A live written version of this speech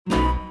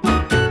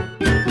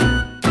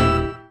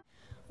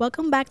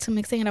Welcome back to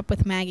Mixing It Up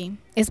with Maggie.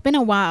 It's been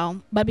a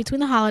while, but between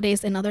the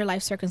holidays and other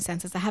life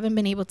circumstances, I haven't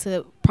been able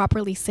to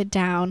properly sit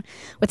down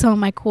with some of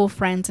my cool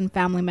friends and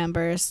family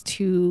members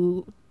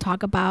to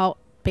talk about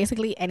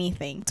basically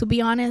anything. To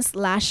be honest,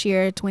 last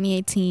year,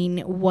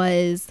 2018,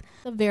 was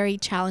a very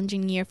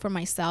challenging year for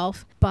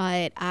myself,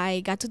 but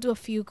I got to do a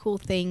few cool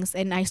things,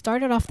 and I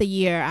started off the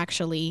year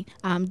actually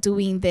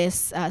doing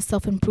this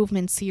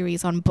self-improvement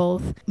series on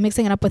both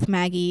Mixing It Up with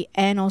Maggie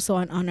and also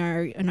on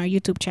our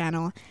YouTube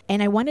channel.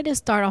 And I wanted to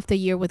start off the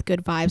year with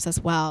good vibes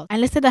as well. I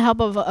enlisted the help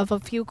of a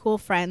few cool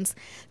friends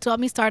to help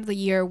me start the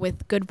year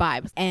with good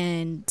vibes,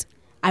 and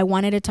I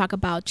wanted to talk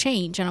about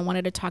change, and I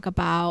wanted to talk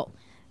about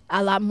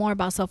a lot more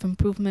about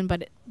self-improvement,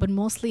 but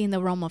mostly in the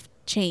realm of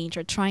change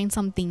or trying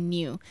something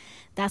new.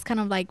 That's kind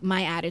of like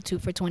my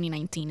attitude for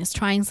 2019, is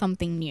trying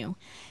something new.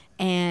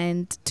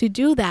 And to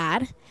do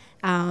that,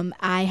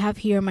 I have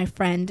here my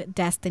friend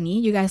Destiny.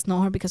 You guys know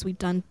her because we've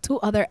done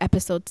 2 other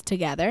episodes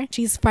together.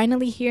 She's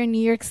finally here in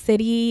New York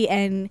City,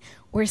 and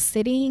we're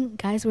sitting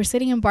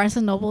in Barnes &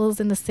 Nobles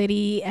in the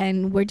city,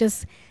 and we're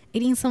just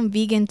eating some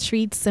vegan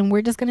treats, and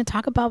we're just going to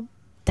talk about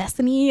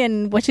Destiny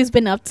and what she's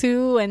been up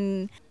to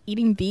and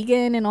eating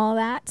vegan and all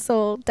that.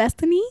 So,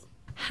 Destiny?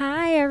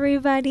 Hi,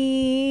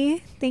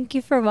 everybody. Thank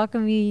you for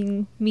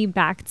welcoming me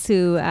back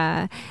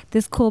to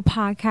this cool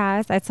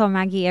podcast. I tell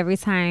Maggie every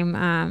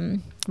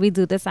time we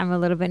do this, I'm a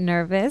little bit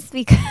nervous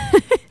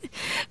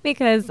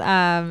because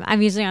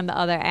I'm usually on the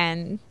other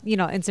end,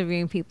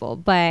 interviewing people.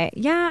 But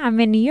yeah, I'm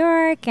in New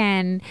York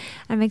and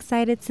I'm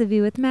excited to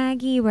be with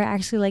Maggie. We're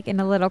actually in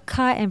a little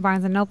cut in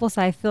Barnes & Noble,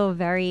 so I feel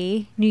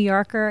very New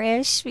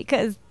Yorker-ish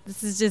because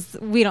this is just,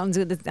 we don't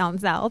do this down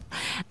south.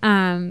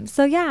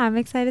 So yeah, I'm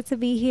excited to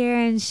be here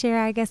and share,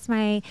 I guess,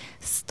 my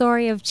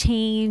story of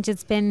change.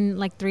 It's been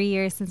 3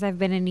 years since I've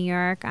been in New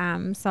York.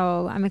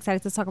 So I'm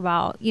excited to talk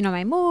about,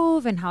 my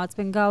move and how it's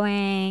been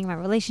going, my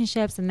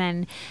relationships, and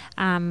then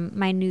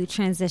my new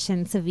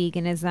transition to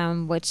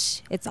veganism,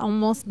 which it's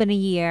almost been a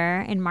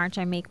year. In March,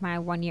 I make my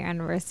 1-year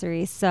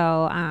anniversary.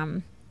 So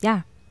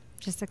yeah,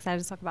 just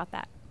excited to talk about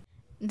that.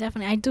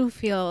 Definitely. I do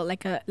feel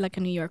like a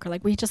New Yorker.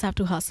 We just have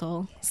to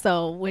hustle.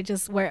 So we're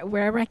just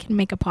wherever I can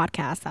make a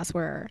podcast, that's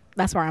where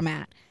I'm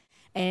at.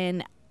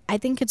 And I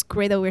think it's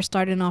great that we're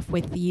starting off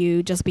with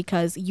you just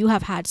because you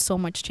have had so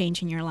much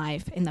change in your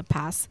life in the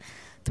past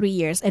 3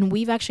 years. And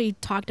we've actually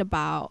talked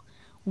about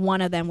one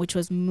of them, which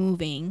was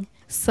moving.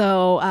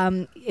 So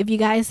if you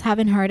guys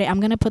haven't heard it, I'm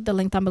going to put the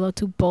link down below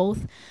to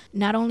both,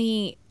 not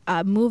only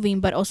moving,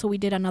 but also we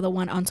did another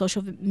one on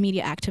social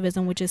media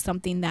activism, which is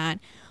something that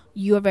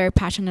you are very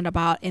passionate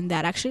about, and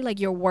that actually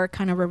your work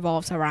kind of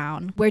revolves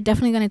around. We're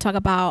definitely going to talk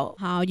about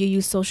how you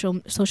use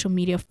social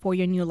media for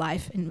your new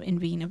life in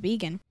being a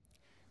vegan.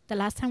 The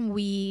last time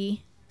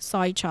we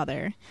saw each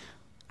other,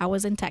 I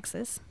was in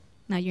Texas.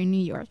 Now you're in New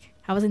York.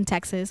 I was in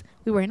Texas.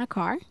 We were in a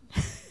car.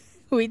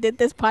 We did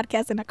this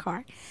podcast in a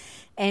car,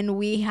 and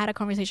we had a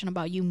conversation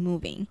about you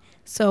moving.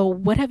 So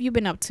what have you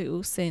been up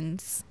to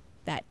since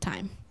that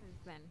time?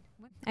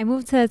 I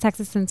moved to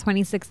Texas in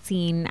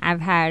 2016.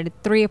 I've had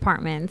 3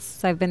 apartments.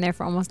 So I've been there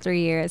for almost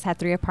 3 years, had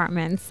 3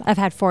 apartments. I've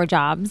had 4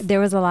 jobs. There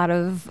was a lot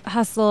of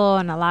hustle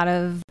and a lot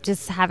of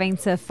just having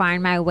to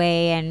find my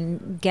way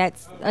and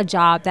get a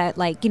job that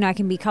I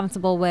can be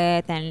comfortable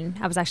with, and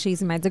I was actually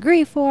using my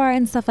degree for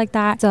and stuff like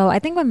that. So I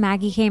think when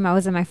Maggie came, I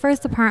was in my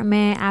first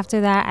apartment.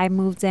 After that, I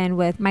moved in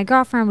with my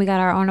girlfriend. We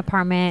got our own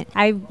apartment.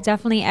 I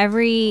definitely,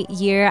 every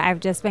year I've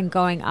just been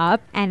going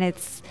up, and it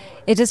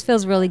just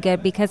feels really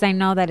good because I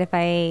know that if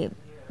I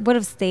would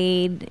have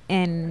stayed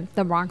in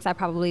the Bronx, I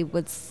probably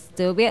would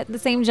still be at the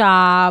same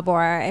job,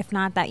 or if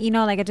not that,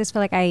 I just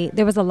feel like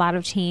there was a lot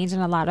of change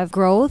and a lot of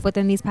growth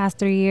within these past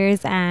 3 years,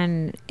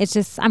 and it's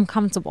just, I'm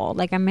comfortable.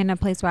 I'm in a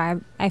place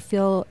where I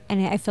feel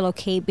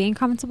okay being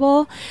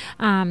comfortable.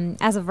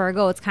 As a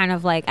Virgo, it's kind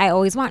of I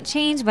always want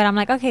change, but I'm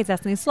okay,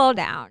 Destiny, slow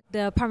down.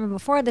 The apartment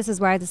before this is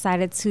where I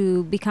decided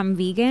to become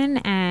vegan,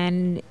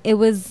 and it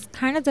was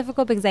kind of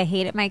difficult because I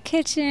hated my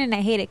kitchen.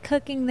 I hated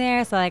cooking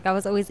there. So I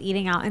was always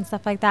eating out and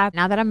stuff like that.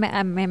 Now that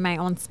I'm in my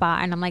own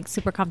spot and I'm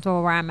super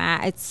comfortable where I'm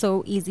at, it's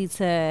so easy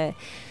to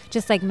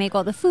just make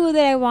all the food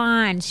that I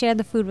want and share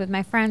the food with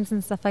my friends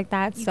and stuff like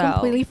that. You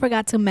completely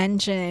forgot to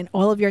mention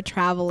all of your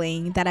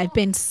traveling that I've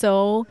been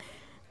so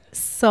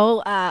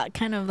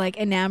kind of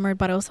enamored,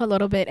 but also a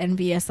little bit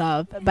envious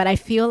of. But I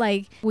feel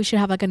like we should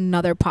have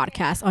another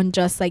podcast on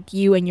just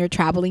you and your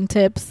traveling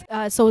tips.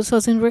 So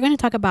since we're going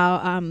to talk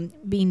about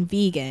being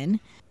vegan,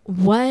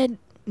 what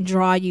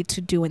draw you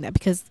to doing that?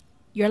 Because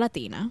you're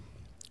Latina.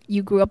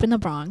 You grew up in the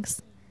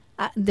Bronx.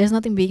 There's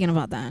nothing vegan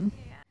about that.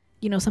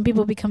 Some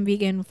people become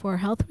vegan for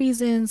health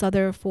reasons,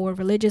 other for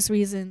religious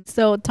reasons.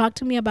 So talk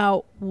to me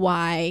about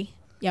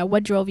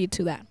what drove you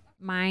to that?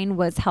 Mine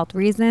was health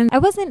reasons. I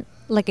wasn't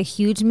a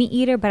huge meat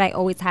eater, but I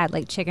always had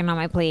chicken on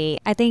my plate.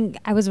 I think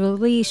I was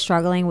really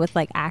struggling with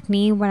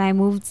acne when I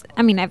moved.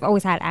 I mean, I've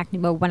always had acne,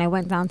 but when I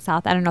went down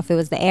south, I don't know if it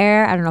was the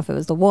air, I don't know if it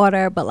was the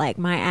water, but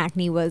my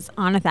acne was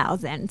on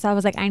 1,000. So I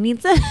was I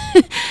need to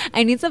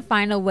I need to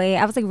find a way.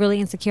 I was like really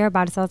insecure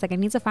about it. So I was like, I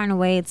need to find a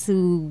way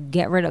to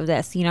get rid of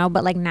this, you know,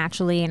 but like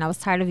naturally. And I was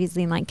tired of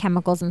using like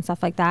chemicals and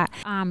stuff like that.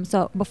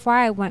 So before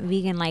I went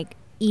vegan, like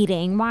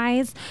eating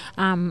wise,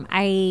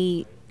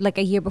 I like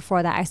a year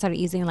before that I started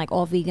using like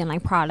all vegan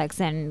like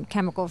products and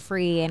chemical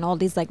free and all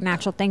these like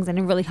natural things, and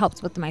it really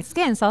helps with my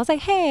skin. So I was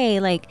like, hey,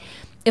 like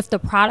if the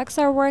products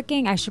are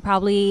working, I should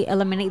probably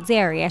eliminate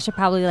dairy. I should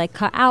probably like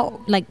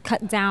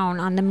cut down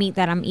on the meat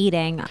that I'm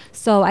eating.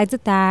 So I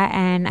did that,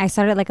 and I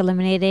started like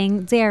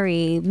eliminating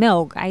dairy,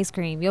 milk, ice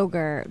cream,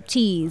 yogurt,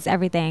 cheese,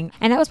 everything.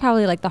 And that was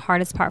probably like the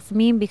hardest part for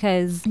me,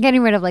 because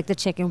getting rid of like the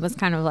chicken was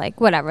kind of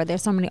like whatever.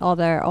 There's so many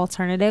other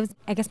alternatives.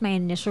 I guess my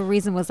initial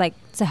reason was like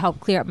to help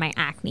clear up my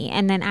acne.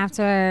 And then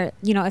after,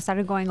 you know, it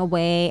started going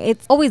away.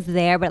 It's always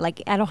there, but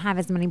like I don't have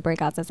as many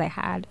breakouts as I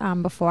had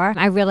before.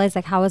 I realized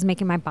like how it was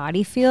making my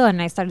body feel, and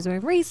I started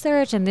doing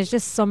research, and there's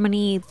just so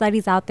many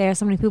studies out there,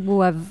 so many people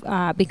who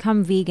have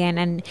become vegan,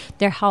 and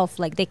their health,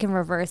 like they can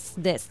reverse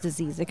this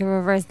disease, they can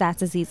reverse that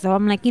disease. So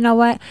I'm like, you know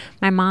what,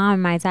 my mom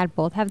and my dad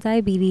both have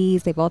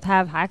diabetes, they both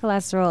have high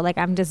cholesterol, like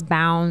I'm just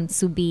bound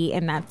to be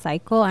in that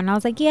cycle. And I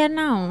was like, yeah,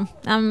 no,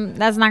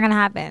 that's not gonna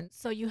happen.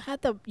 So you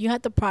had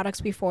the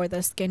products before, the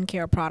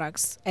skincare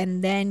products,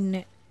 and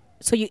then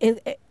so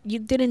you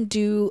didn't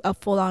do a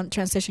full-on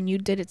transition, you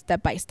did it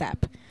step by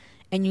step,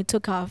 and you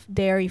took off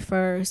dairy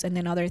first and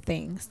then other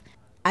things.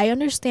 I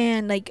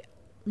understand like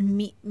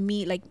meat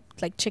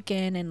like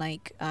chicken and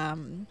like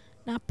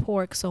not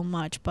pork so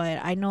much, but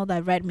I know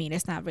that red meat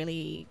is not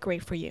really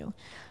great for you.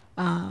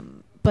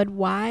 But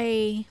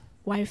why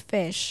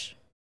fish?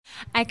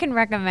 I can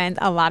recommend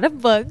a lot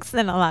of books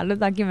and a lot of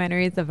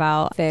documentaries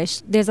about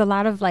fish. There's a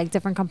lot of like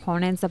different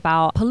components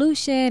about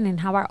pollution and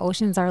how our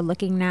oceans are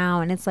looking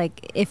now. And it's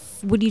like,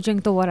 would you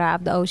drink the water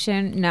out of the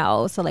ocean?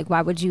 No. So like,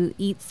 why would you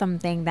eat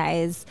something that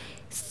is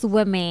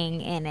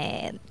swimming in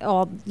it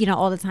all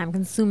the time,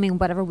 consuming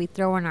whatever we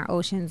throw in our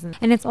oceans?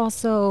 And it's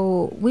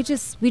also, we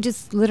just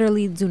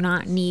literally do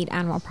not need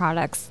animal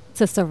products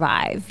to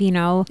survive. You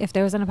know, if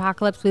there was an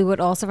apocalypse, we would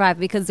all survive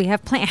because we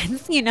have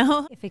plants. You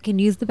know, if it can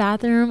use the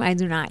bathroom, I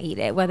do not eat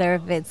it, whether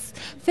if it's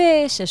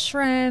fish, a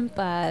shrimp,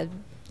 a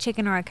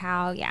chicken, or a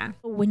cow. Yeah.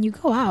 When you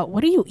go out,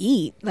 what do you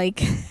eat?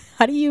 Like,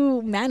 how do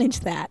you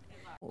manage that?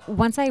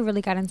 Once I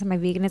really got into my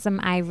veganism,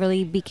 I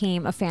really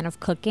became a fan of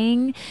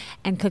cooking,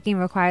 and cooking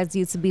requires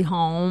you to be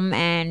home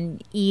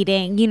and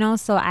eating, you know,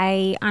 so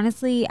I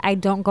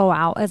don't go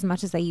out as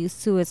much as I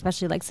used to,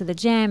 especially like to the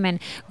gym.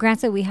 And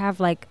granted, we have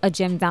like a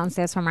gym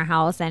downstairs from our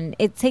house, and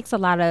it takes a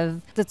lot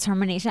of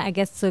determination, I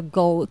guess, to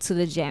go to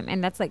the gym.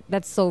 And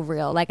that's so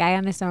real. Like I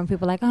understand when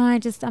people are like, oh,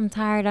 I'm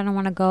tired, I don't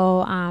want to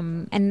go.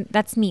 And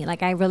that's me.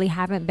 Like I really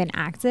haven't been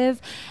active,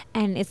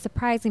 and it's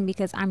surprising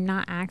because I'm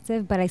not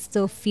active, but I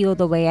still feel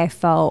the way I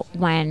felt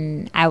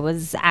when I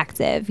was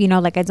active, you know,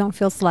 like I don't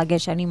feel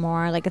sluggish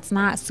anymore. Like it's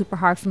not super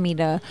hard for me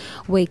to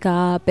wake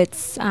up.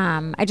 It's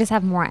I just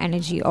have more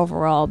energy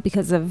overall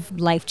because of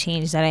life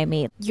change that I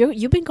made.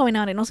 You've been going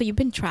out, and also you've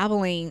been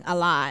traveling a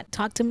lot.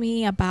 Talk to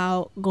me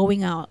about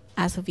going out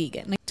as a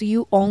vegan. Like, do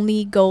you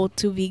only go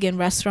to vegan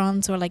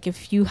restaurants, or like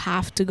if you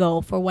have to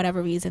go for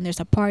whatever reason, there's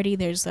a party,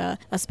 there's a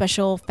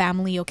special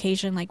family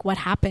occasion, like what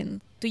happened?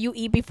 Do you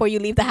eat before you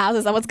leave the house?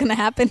 Is that what's gonna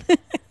happen?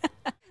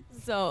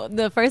 So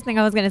the first thing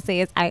I was going to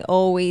say is I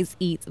always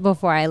eat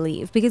before I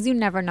leave, because you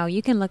never know.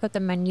 You can look up the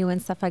menu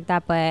and stuff like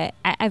that, but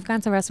I've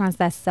gone to restaurants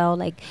that sell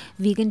like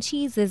vegan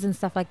cheeses and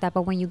stuff like that.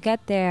 But when you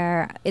get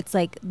there, it's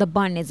like the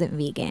bun isn't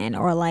vegan,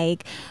 or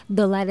like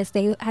the lettuce,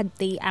 I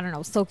don't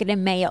know, soak it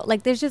in mayo.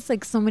 Like there's just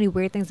like so many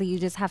weird things that you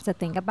just have to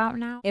think about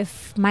now.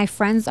 If my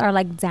friends are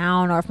like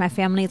down, or if my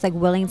family is like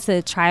willing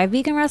to try a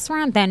vegan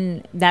restaurant,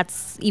 then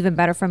that's even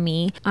better for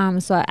me.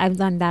 So I've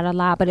done that a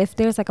lot. But if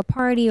there's like a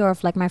party, or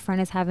if like my friend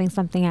is having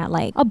something at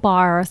like a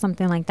bar or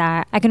something like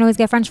that, I can always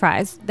get French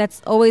fries.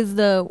 That's always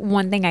the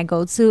one thing I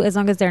go to, as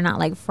long as they're not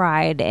like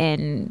fried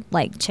in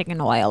like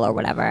chicken oil or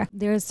whatever.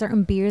 There's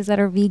certain beers that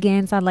are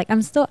vegan, so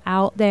I'm still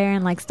out there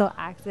and like still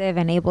active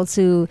and able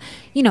to,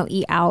 you know,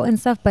 eat out and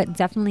stuff, but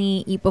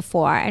definitely eat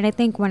before. And I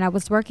think when I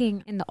was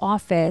working in the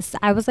office,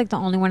 I was like the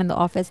only one in the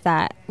office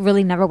that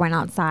really never went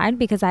outside,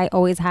 because I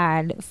always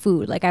had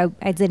food. Like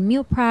I did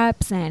meal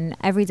preps, and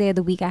every day of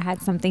the week I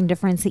had something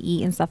different to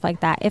eat and stuff like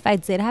that. If I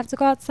did have to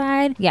go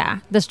outside, yeah,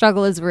 the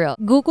struggle is real.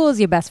 Google is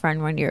your best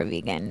friend when you're a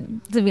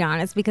vegan, to be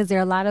honest, because there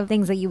are a lot of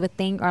things that you would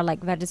think are like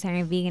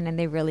vegetarian, vegan, and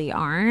they really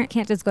aren't. You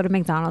can't just go to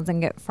McDonald's and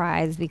get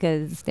fries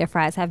because their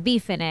fries have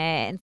beef in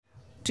it.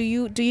 Do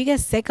you get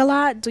sick a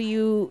lot?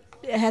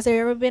 Has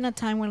there ever been a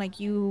time when like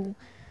you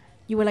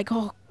were like,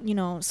 oh, you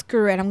know,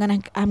 screw it, I'm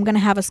gonna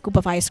have a scoop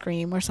of ice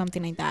cream or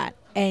something like that,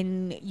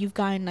 and you've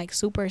gotten like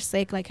super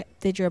sick? Like,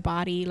 did your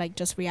body like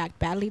just react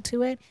badly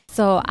to it?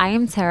 So I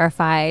am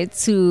terrified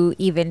to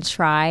even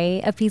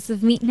try a piece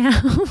of meat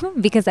now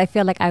because I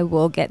feel like I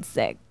will get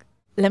sick.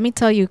 Let me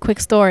tell you a quick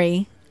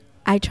story.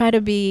 I try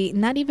to be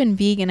not even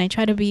vegan. I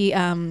try to be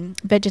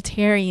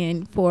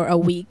vegetarian for a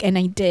week, and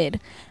I did.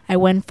 I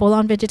went full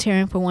on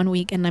vegetarian for 1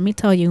 week, and let me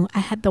tell you, I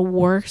had the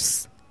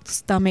worst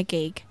stomach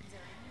ache.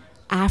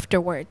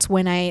 afterwards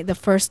when the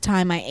first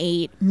time I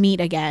ate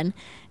meat again.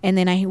 And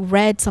then I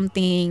read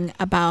something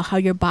about how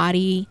your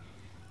body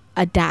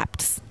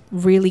adapts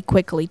really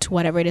quickly to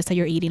whatever it is that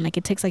you're eating. Like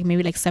it takes like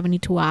maybe like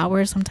 72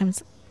 hours,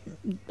 sometimes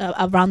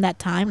around that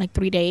time, like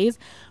 3 days,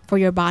 for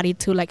your body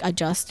to like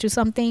adjust to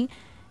something.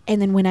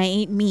 And then when I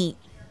ate meat,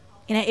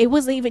 and it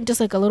wasn't even just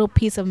like a little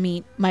piece of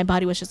meat, my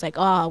body was just like,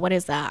 oh, what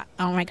is that?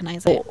 I don't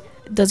recognize it.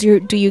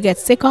 Do you get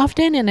sick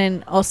often? And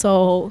then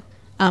also,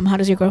 how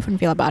does your girlfriend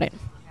feel about it?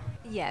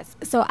 Yes.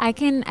 So I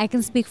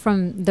can speak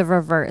from the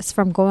reverse,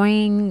 from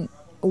going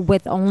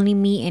with only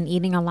meat and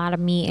eating a lot of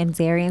meat and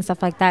dairy and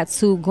stuff like that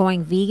to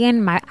going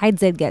vegan. I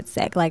did get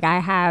sick. Like I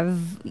have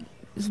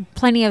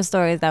plenty of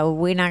stories that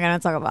we're not going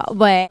to talk about,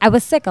 but I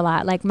was sick a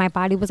lot. Like my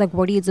body was like,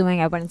 what are you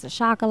doing? I went into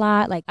shock a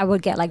lot. Like I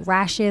would get like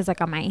rashes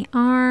like on my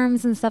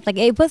arms and stuff. Like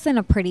it wasn't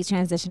a pretty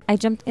transition. I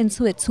jumped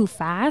into it too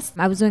fast.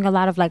 I was doing a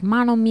lot of like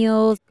mono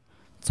meals,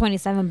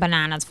 27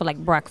 bananas for like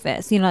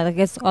breakfast, like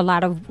it's a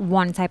lot of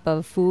one type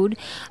of food,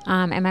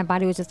 and my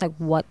body was just like,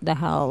 what the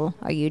hell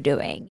are you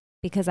doing?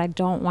 Because I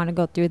don't want to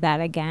go through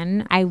that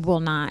again. I will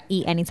not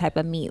eat any type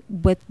of meat.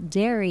 With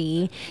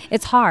dairy,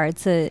 it's hard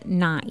to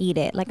not eat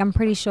it. Like I'm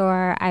pretty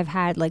sure I've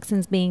had, like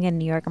since being in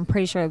New York, I'm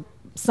pretty sure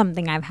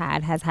something I've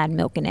had has had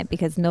milk in it,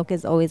 because milk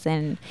is always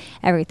in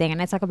everything.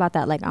 And I talk about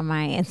that like on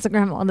my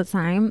Instagram all the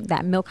time,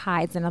 that milk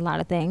hides in a lot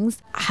of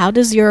things. How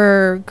does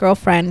your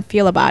girlfriend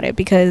feel about it?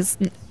 Because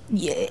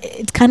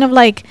it's kind of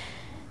like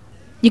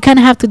you kind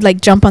of have to like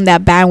jump on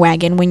that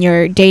bandwagon when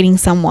you're dating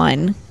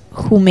someone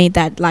who made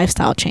that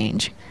lifestyle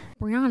change.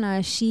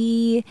 Brianna,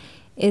 she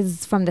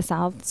is from the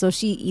South, so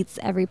she eats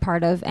every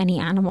part of any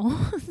animal.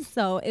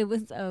 So it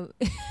was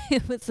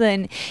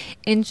an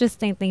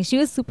interesting thing. She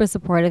was super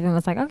supportive and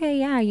was like, okay,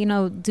 yeah,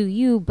 do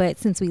you, but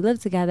since we live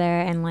together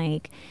and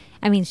like,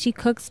 I mean, she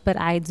cooks, but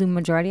I do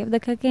majority of the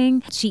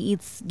cooking. She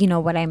eats,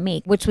 what I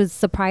make, which was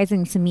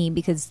surprising to me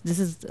because this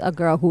is a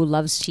girl who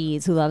loves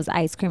cheese, who loves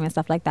ice cream and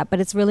stuff like that. But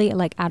it's really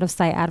like out of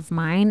sight, out of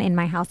mind. In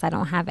my house, I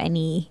don't have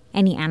any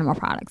animal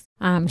products.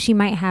 She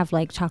might have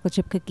like chocolate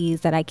chip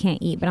cookies that I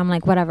can't eat, but I'm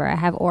like, whatever. I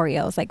have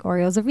Oreos. Like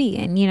Oreos are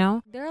vegan,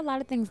 There are a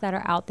lot of things that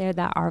are out there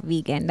that are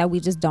vegan that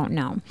we just don't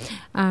know.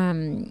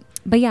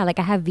 But yeah, like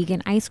I have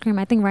vegan ice cream.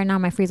 I think right now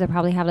my freezer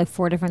probably have like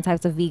 4 different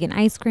types of vegan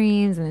ice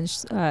creams and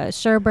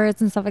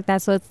sherbets and stuff like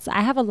that. So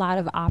I have a lot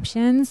of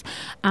options.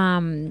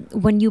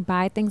 When you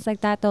buy things like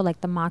that though,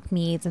 like the mock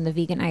meats and the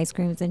vegan ice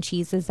creams and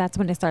cheeses, that's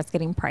when it starts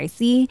getting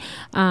pricey.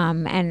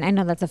 And I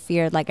know that's a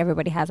fear like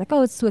everybody has, like,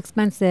 oh, it's too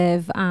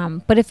expensive.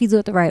 But if you do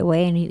it the right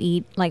way and you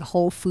eat like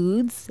whole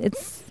foods,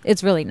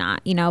 it's really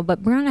not,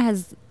 But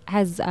Brianna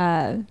has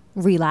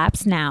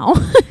relapsed now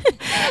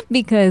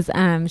because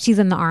she's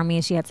in the army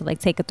and she had to like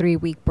take a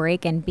 3-week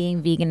break, and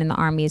being vegan in the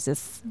army is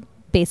just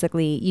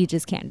basically you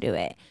just can't do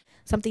it.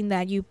 Something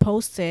that you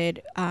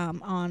posted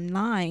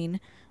online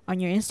on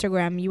your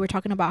Instagram, you were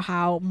talking about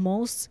how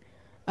most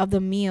of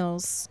the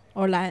meals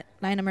or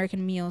Latin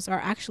American meals are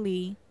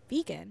actually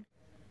vegan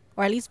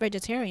or at least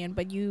vegetarian,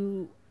 but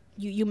you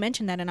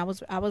mentioned that, and I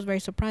was very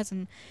surprised,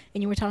 and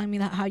you were telling me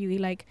that how you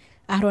eat like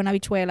arroz en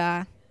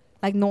habichuela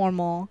like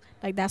normal,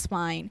 like that's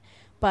fine.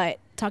 But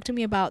talk to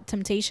me about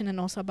temptation and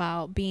also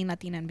about being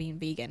Latina and being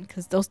vegan,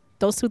 because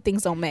those two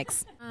things don't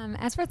mix.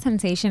 As for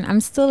temptation,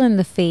 I'm still in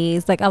the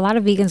phase. Like a lot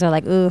of vegans are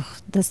like, ugh,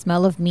 the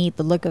smell of meat,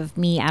 the look of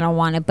meat, I don't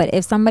want it. But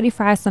if somebody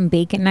fries some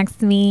bacon next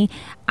to me,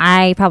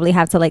 I probably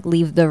have to like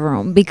leave the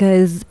room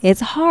because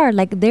it's hard.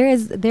 Like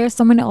there's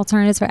so many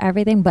alternatives for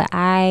everything, but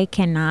I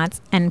cannot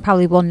and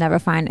probably will never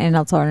find an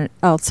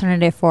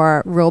alternative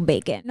for real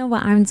bacon. I know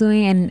what I'm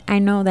doing, and I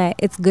know that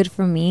it's good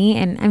for me.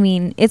 And I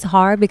mean, it's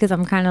hard because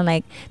I'm kind of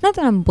like, not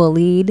that I'm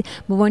bullied,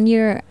 but when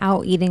you're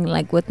out eating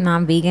like with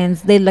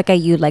non-vegans, they look at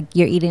you like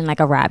you're eating like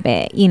a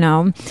rabbit,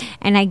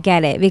 and I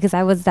get it because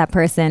I was that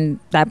person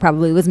that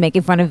probably was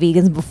making fun of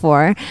vegans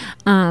before,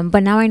 but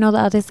now I know the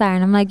other side,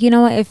 and I'm like,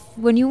 what,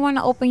 when you want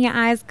to open your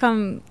eyes,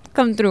 come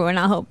through and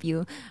I'll help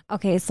you.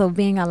 Okay, so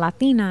being a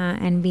Latina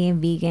and being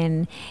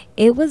vegan,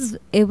 it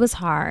was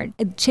hard.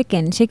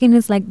 Chicken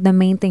is like the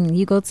main thing.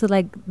 You go to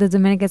like the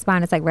Dominican spot,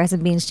 and it's like rice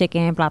and beans,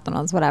 chicken,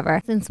 plátanos,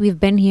 whatever. Since we've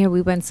been here,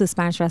 we went to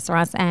Spanish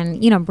restaurants,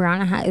 and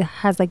Brianna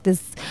has like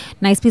this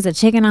nice piece of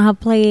chicken on her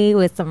plate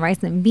with some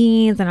rice and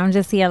beans, and I'm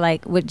just here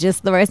like with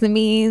just the rice and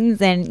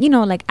beans, and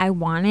like I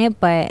want it,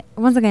 but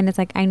once again, it's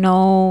like I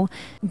know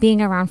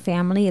being around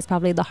family is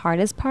probably the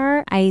hardest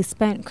part. I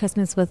spent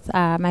Christmas with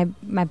my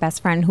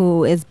best friend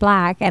who is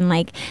Black, and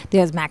like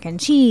there's mac and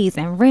cheese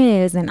and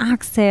ribs and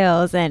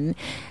oxtails and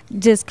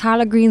just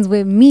collard greens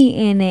with meat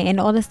in it and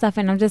all this stuff,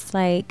 and I'm just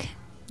like,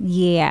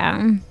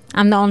 yeah,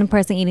 I'm the only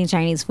person eating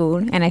Chinese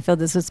food and I feel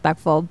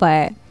disrespectful,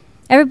 but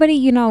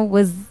everybody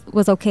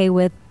was okay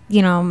with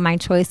my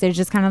choice. They're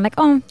just kind of like,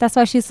 oh, that's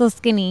why she's so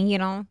skinny.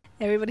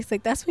 Everybody's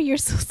like, that's why you're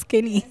so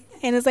skinny.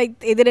 And it's like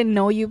they didn't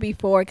know you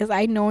before, because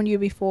I'd known you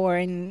before,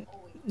 and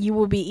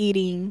we'll be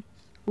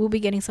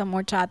getting some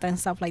more chata and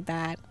stuff like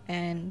that,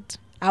 and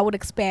I would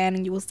expand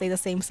and you will stay the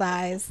same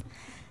size.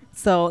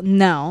 So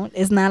no,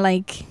 it's not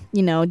like,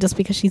 just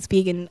because she's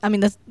vegan. I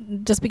mean, that's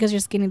just because you're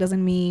skinny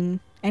doesn't mean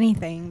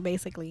anything,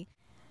 basically.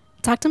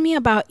 Talk to me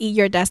about Eat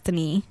Your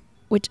Destiny,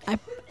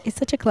 is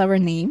such a clever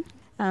name.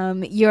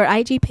 Your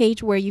IG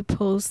page where you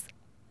post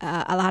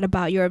a lot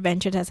about your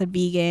adventures as a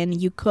vegan.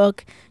 You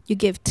cook, you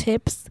give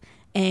tips,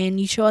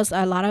 and you show us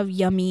a lot of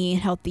yummy,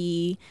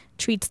 healthy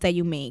treats that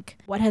you make.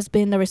 What has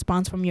been the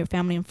response from your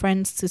family and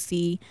friends to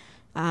see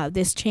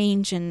this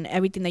change and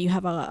everything that you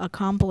have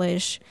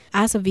accomplished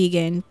as a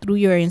vegan through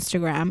your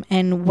Instagram?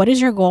 And what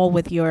is your goal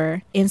with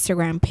your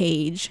Instagram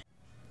page?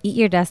 Eat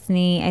Your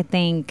Destiny, I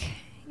think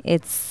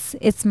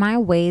it's my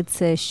way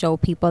to show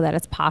people that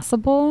it's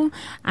possible.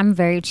 I'm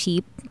very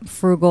cheap,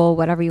 frugal,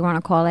 whatever you want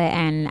to call it,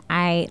 and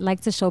I like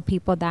to show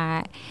people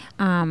that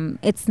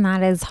it's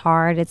not as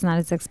hard, it's not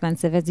as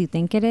expensive as you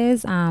think it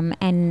is,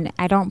 and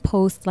I don't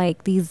post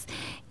like these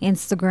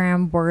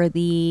Instagram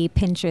worthy,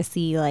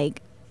 Pinteresty,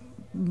 like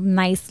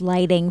nice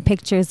lighting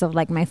pictures of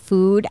like my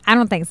food. I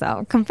don't think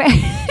so.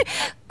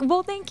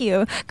 Well, thank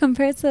you.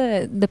 Compared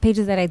to the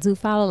pages that I do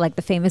follow, like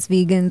the famous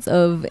vegans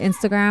of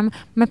Instagram,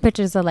 my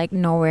pictures are like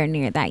nowhere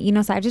near that, you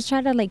know? So I just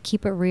try to like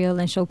keep it real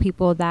and show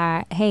people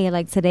that, hey,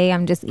 like today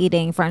I'm just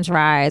eating French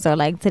fries, or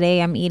like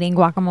today I'm eating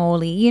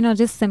guacamole, you know,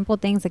 just simple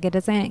things. Like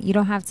you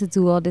don't have to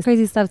do all this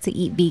crazy stuff to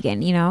eat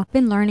vegan, you know? I've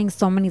been learning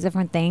so many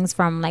different things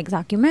from like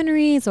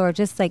documentaries or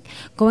just like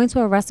going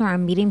to a restaurant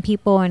and meeting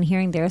people and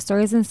hearing their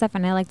stories and stuff.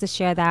 And I like to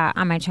share that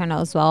on my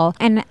channel as well.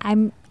 And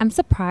I'm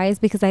surprised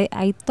because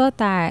I thought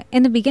that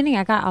in the beginning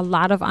I got a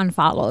lot of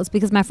unfollows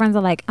because my friends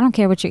are like, I don't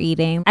care what you're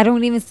eating. I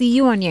don't even see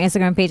you on your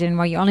Instagram page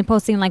anymore. You're only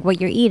posting like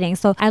what you're eating.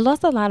 So I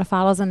lost a lot of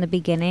follows in the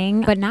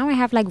beginning, but now I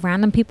have like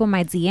random people in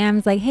my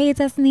DMs like, hey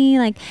Destiny,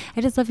 like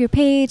I just love your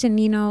page, and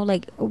you know,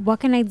 like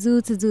what can I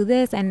do to do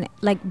this? And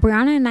like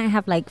Brianna and I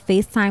have like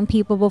FaceTime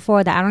people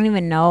before that I don't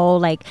even know.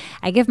 Like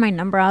I give my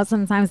number out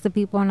sometimes to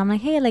people and I'm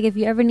like, hey, like if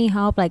you ever need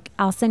help, like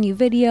I'll send you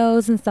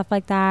videos and stuff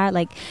like that.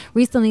 Like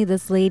recently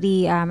this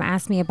lady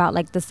asked me about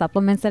like the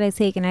supplements that I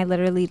take, and I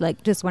literally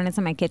like just went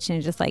into my kitchen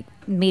and just like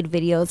made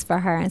videos for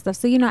her and stuff.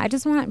 So, you know, I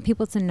just want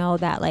people to know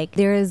that like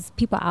there's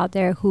people out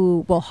there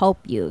who will help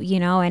you, you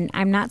know, and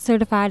I'm not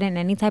certified in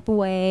any type of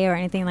way or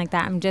anything like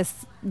that. I'm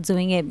just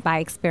doing it by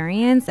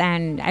experience,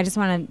 and I just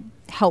want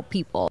to help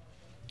people.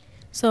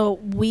 So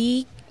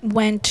we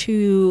went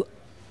to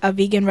a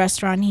vegan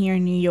restaurant here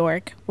in New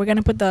York. We're going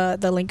to put the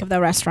link of the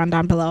restaurant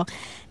down below.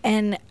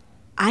 And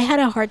I had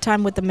a hard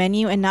time with the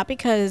menu, and not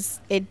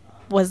because it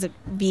was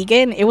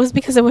vegan, it was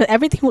because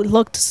everything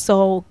looked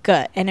so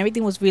good and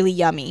everything was really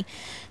yummy.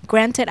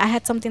 Granted, I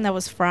had something that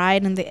was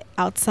fried on the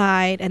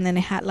outside, and then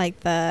it had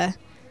like I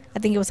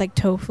think it was like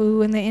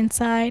tofu in the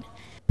inside,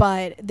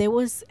 but there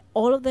was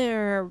all of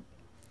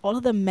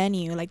the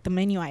menu, like the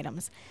menu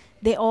items,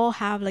 they all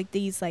have like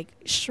these like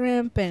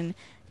shrimp and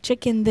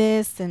chicken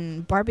this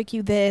and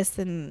barbecue this,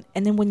 and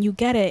then when you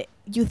get it,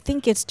 you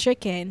think it's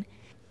chicken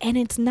and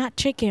it's not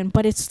chicken,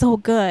 but it's so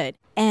good.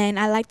 And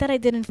I like that I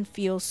didn't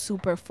feel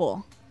super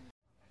full.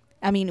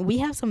 I mean, we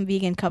have some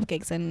vegan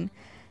cupcakes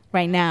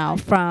right now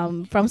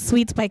from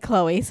Sweets by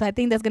Chloe. So I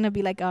think that's going to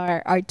be like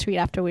our treat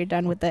after we're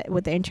done with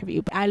the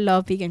interview. But I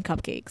love vegan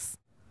cupcakes.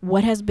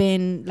 What has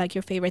been like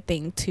your favorite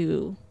thing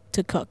to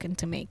cook and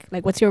to make?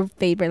 Like what's your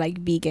favorite like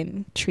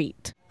vegan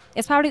treat?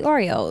 It's probably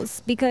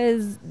Oreos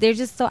because they're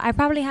just so, I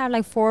probably have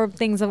like 4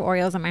 things of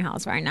Oreos in my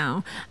house right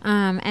now.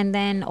 And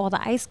then all the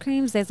ice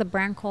creams, there's a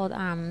brand called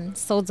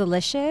So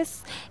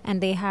Delicious, and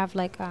they have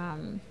like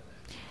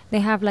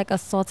a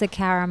salted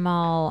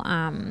caramel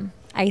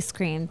ice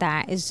cream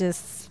that is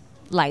just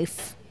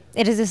life.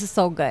 It is just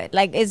so good.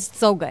 Like it's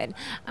so good.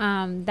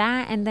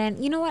 That, and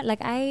then you know what?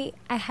 Like I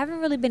haven't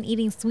really been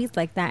eating sweets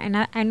like that,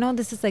 and I know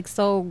this is like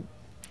so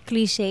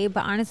cliche,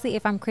 but honestly,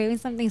 if I'm craving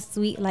something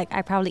sweet, like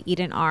I probably eat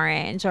an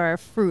orange or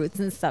fruits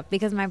and stuff,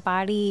 because my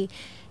body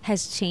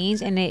has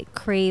changed and it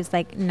craves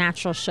like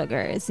natural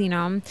sugars, you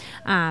know.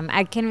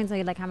 I can't even tell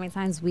you like how many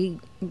times we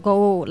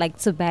go like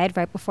to bed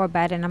right before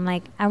bed and I'm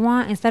like, I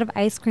want, instead of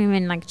ice cream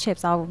and like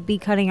chips, I'll be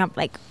cutting up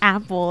like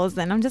apples,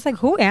 and I'm just like,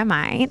 who am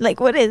I? Like,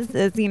 what is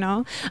this, you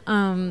know?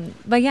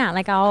 But yeah,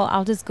 like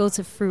I'll just go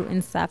to fruit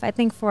and stuff. I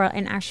think for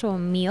an actual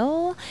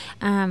meal,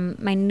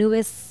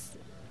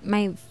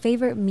 my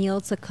favorite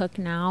meal to cook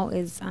now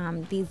is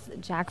these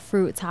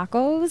jackfruit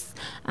tacos,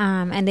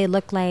 and they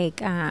look like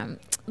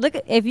look,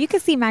 if you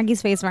could see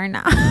Maggie's face right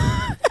now.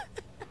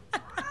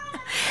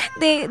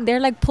 they're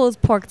like pulled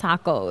pork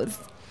tacos,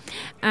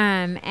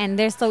 and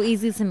they're so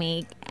easy to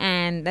make,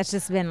 and that's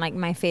just been like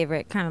my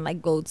favorite kind of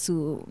like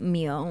go-to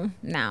meal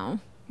now.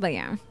 But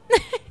yeah.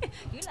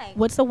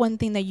 What's the one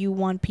thing that you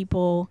want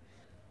people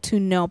to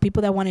know,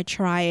 people that want to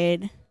try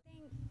it?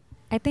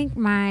 I think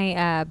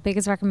my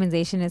biggest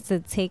recommendation is to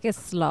take it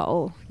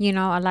slow. You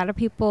know, a lot of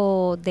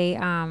people, they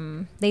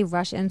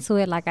rush into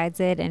it like I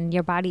did, and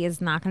your body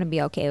is not going to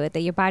be okay with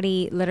it. Your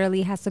body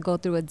literally has to go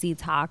through a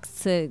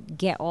detox to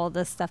get all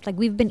this stuff. Like,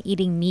 we've been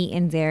eating meat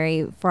and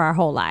dairy for our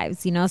whole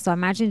lives, you know? So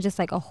imagine just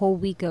like a whole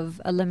week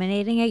of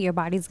eliminating it, your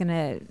body's going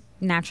to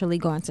naturally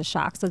go into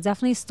shock. So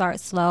definitely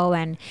start slow.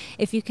 And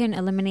if you can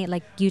eliminate,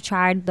 like you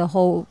tried the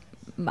whole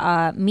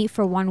meat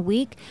for 1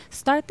 week,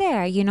 start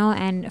there, you know.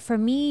 And for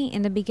me,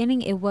 in the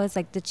beginning, it was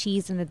like the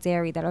cheese and the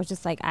dairy that I was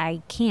just like,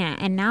 I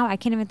can't. And now I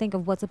can't even think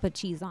of what to put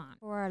cheese on.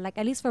 Or like,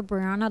 at least for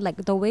Brianna,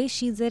 like the way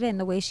she did it and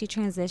the way she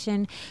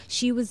transitioned,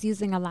 she was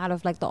using a lot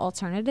of like the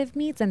alternative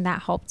meats, and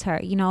that helped her.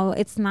 You know,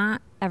 it's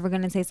not ever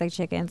going to taste like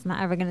chicken. It's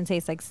not ever going to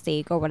taste like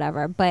steak or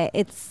whatever, but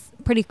it's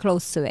pretty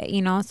close to it,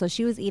 you know. So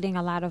she was eating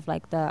a lot of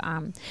like the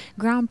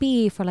ground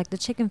beef or like the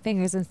chicken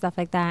fingers and stuff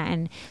like that,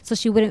 and so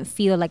she wouldn't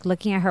feel like,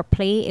 looking at her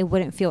plate, it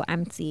wouldn't feel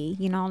empty,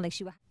 you know. Like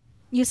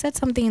You said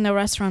something in the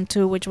restaurant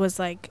too, which was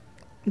like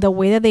the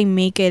way that they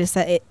make it is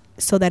that it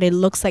so that it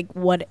looks like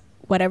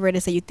whatever it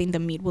is that you think the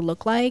meat will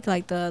look like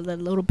the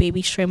little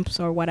baby shrimps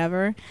or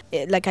whatever.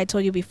 Like I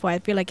told you before, I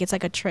feel like it's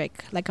like a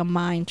trick, like a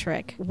mind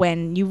trick,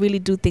 when you really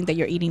do think that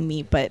you're eating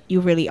meat, but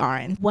you really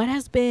aren't. What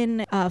has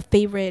been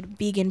favorite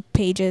vegan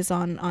pages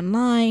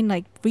online,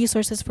 like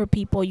resources for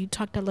people? You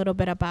talked a little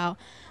bit about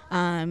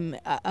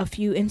a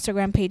few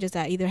Instagram pages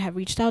that either have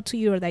reached out to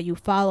you or that you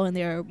follow, and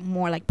they're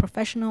more like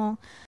professional.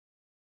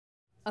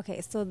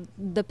 Okay, so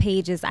the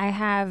pages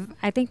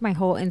I think my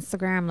whole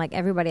Instagram, like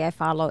everybody I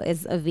follow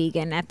is a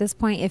vegan. At this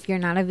point, if you're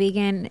not a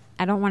vegan,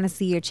 I don't want to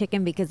see your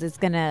chicken because it's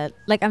gonna,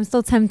 like, I'm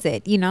still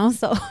tempted, you know?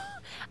 So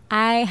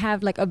I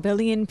have like a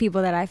billion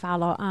people that I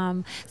follow.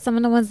 Some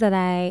of the ones that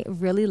I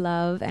really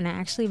love, and I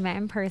actually met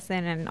in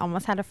person and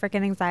almost had a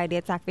freaking anxiety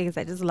attack because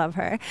I just love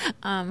her.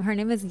 Her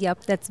name is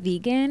Yup That's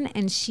Vegan,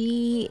 and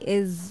she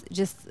is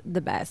just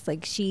the best.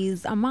 Like,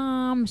 she's a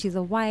mom, she's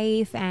a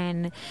wife,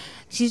 and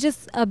she's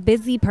just a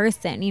busy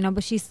person, you know,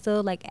 but she's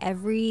still like,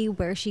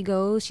 everywhere she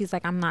goes, she's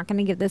like, I'm not going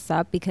to give this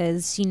up,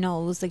 because she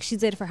knows, like, she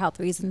did it for health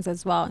reasons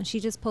as well. And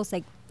she just posts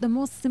like the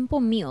most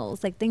simple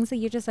meals, like things that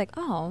you're just like,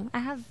 oh, I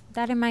have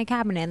that in my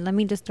cabinet, let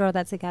me just throw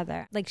that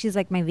together. Like, she's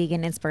like my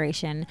vegan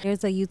inspiration.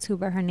 There's a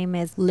YouTuber, her name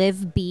is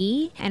Liv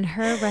B, and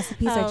her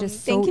recipes are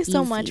just so thank you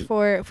so easy. much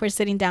for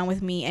sitting down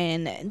with me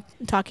and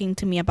talking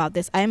to me about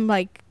this. I'm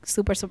like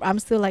I'm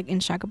still like in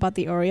shock about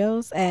the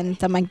Oreos and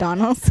the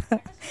McDonald's. I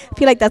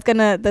feel like that's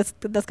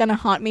gonna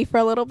haunt me for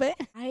a little bit.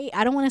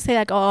 I don't want to say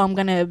like, oh, I'm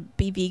gonna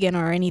be vegan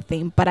or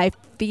anything, but I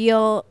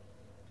feel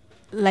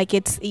like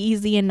it's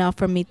easy enough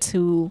for me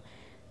to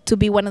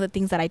be one of the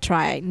things that I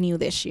try new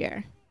this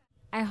year.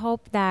 I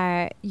hope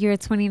that your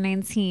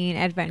 2019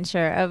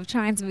 adventure of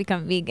trying to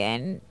become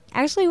vegan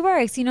actually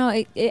works. You know,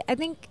 I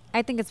think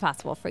it's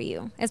possible for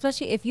you,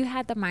 especially if you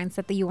had the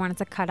mindset that you wanted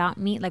to cut out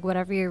meat, like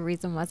whatever your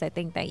reason was. I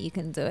think that you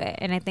can do it,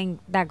 and I think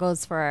that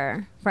goes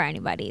for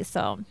anybody.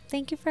 So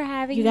thank you for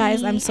having you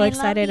guys. me. I'm so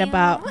excited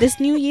about this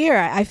new year.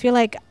 I feel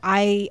like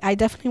I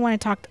definitely want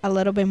to talk a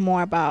little bit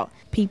more about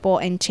people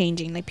and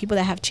changing, like people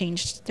that have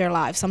changed their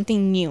lives,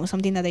 something new,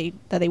 something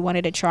that they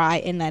wanted to try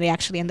and that it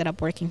actually ended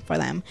up working for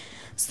them.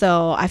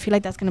 So I feel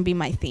like that's going to be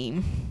my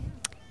theme.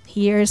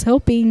 Here's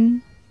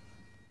hoping.